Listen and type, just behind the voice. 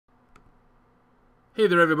Hey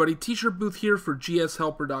there everybody, t-shirt booth here for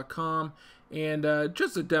gshelper.com, and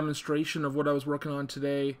just a demonstration of what I was working on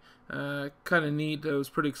today. Kind of neat. I was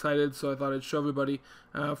pretty excited, so I thought I'd show everybody.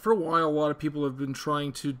 For a while, a lot of people have been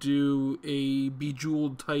trying to do a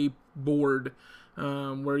Bejeweled type board,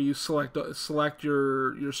 where you select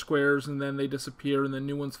your squares and then they disappear and then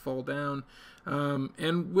new ones fall down.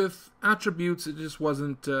 And with attributes, it just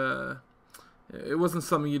wasn't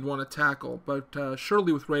something you'd want to tackle, but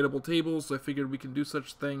surely with rateable tables, I figured we can do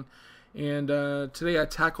such a thing. And today I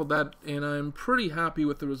tackled that, and I'm pretty happy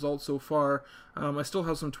with the results so far. I still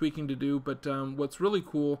have some tweaking to do, but what's really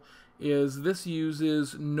cool is this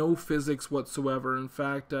uses no physics whatsoever. In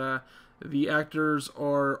fact, the actors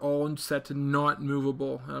are all set to not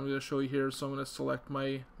movable. I'm going to show you here, so I'm going to select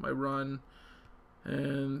my run,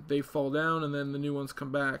 and they fall down, and then the new ones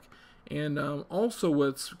come back. And also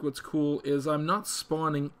what's cool is I'm not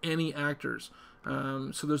spawning any actors.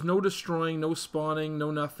 So there's no destroying, no spawning,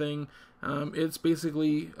 no nothing. It's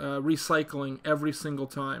basically recycling every single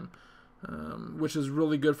time, which is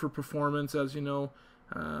really good for performance, as you know.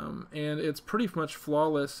 And it's pretty much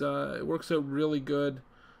flawless. It works out really good.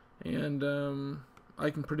 And I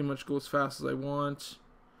can pretty much go as fast as I want.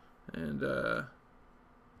 And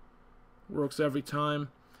works every time.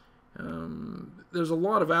 There's a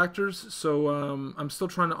lot of actors, so I'm still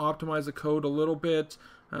trying to optimize the code a little bit.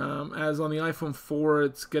 As on the iPhone 4,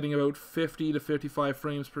 it's getting about 50 to 55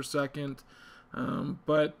 frames per second.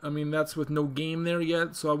 But I mean, that's with no game there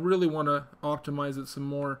yet, so I really want to optimize it some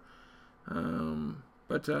more.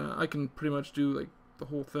 But I can pretty much do like the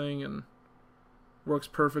whole thing, and works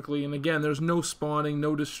perfectly. And again, there's no spawning,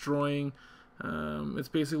 no destroying. It's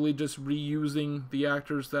basically just reusing the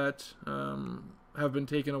actors that have been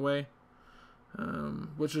taken away,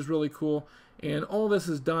 which is really cool. And all this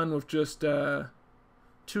is done with just 2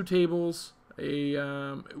 tables,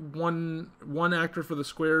 one actor for the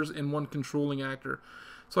squares and 1 controlling actor.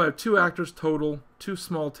 So I have 2 actors total, 2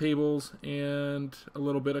 small tables, and a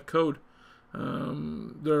little bit of code.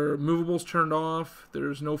 Their movables turned off.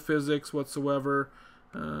 There's no physics whatsoever,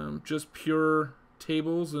 just pure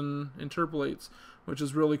tables and interpolates, which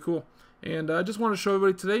is really cool. And I just want to show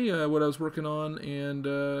everybody today what I was working on, and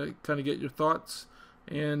kind of get your thoughts.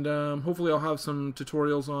 And hopefully I'll have some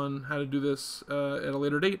tutorials on how to do this at a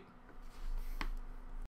later date.